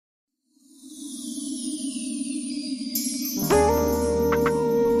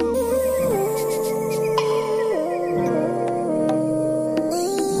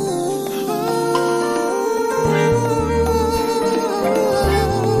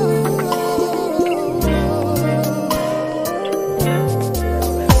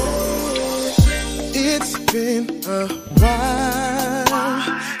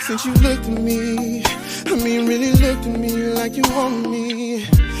Since you looked at me, I mean really looked at me like you want me,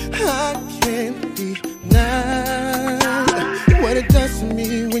 I can't deny what it does to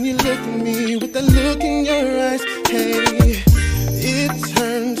me when you look at me with that look in your eyes. Hey, it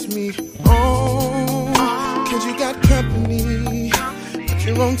turns me on, 'cause you got company, but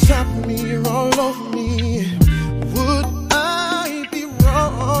you're on top of me, you're all over me. Would I be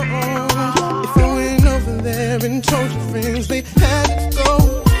wrong if I went over there and told your friends they had to go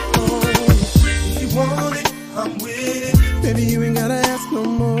home? If you want it, I'm with it. Baby, you ain't gotta ask no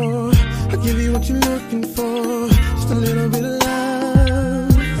more. I'll give you what you're looking for, just a little bit of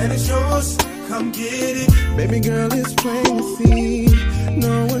love, and it's yours, come get it. Baby girl, it's plain to see,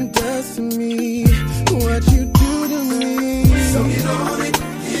 no one does to me what you do to me. So get on it,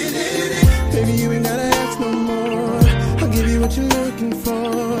 get it. Baby, you ain't gotta ask no more. I'll give you what you're looking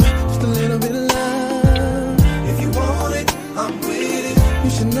for, just a little bit of love. If you want it, I'm with it. You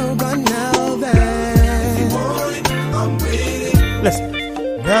should know by now that if you want it, I'm with it. Listen.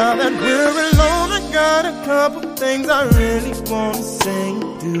 Now that we're alone, I got a couple things I really wanna say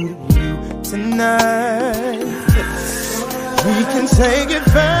and do to you tonight. We can take it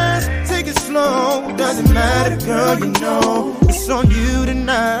fast, take it slow, doesn't matter, girl, you know it's on you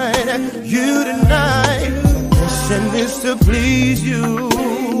tonight, you tonight. Mission is to please you.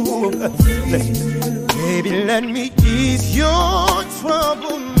 Baby, let me ease your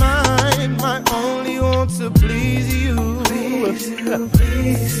troubled mind. I only want to please you.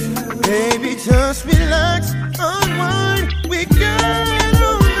 Baby, just relax, unwind. We got it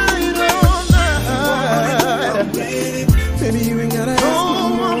all night, all night. Baby, you ain't gotta ask no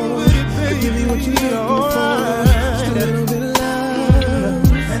more. I'll give you what you need, alright. Just a little bit of love,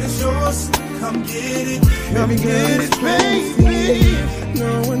 and it's yours, come get it. Come get it, baby. No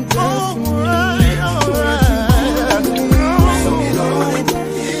one does to me. Alright. So get on it,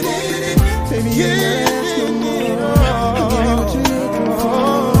 get it. Baby, you ain't gotta ask no more. I'll give you what you're looking for,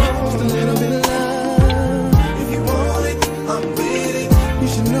 just a little bit of love. If you want it, I'm with it. You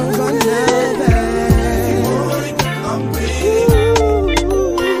should know by now that if you want it, I'm with it.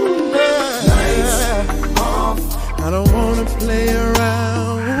 Lights off, I don't wanna play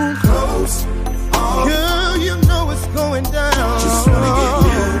around. Close off, girl, you know it's going down. Just wanna get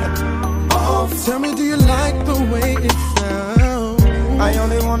you off. Tell me, do you like the way it sounds? I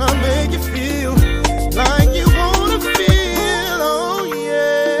only wanna make you feel like you wanna feel. Oh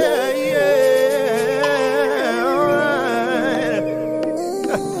yeah, yeah. Alright,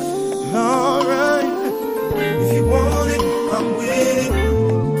 alright. If you want it, I'm with it.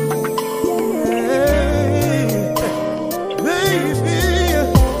 Hey, baby,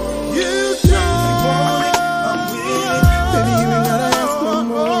 you don't. If you want it, I'm with it. Baby, you ain't gotta ask no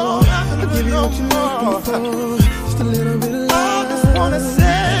more. I'll give you what you're looking for, just a little bit of love. I just wanna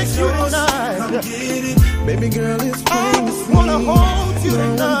sex you tonight. Come get it. Baby girl, it's plain to see, wanna hold you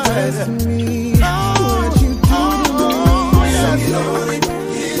tonight. What you do to me. So get on it,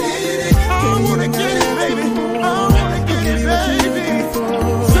 get it. I wanna get it, baby. I wanna get it, baby.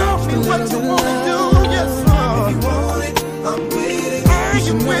 Tell me what you wanna do, yes, sir. If you want it, I'm with it. Are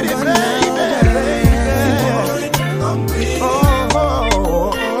you with it, baby?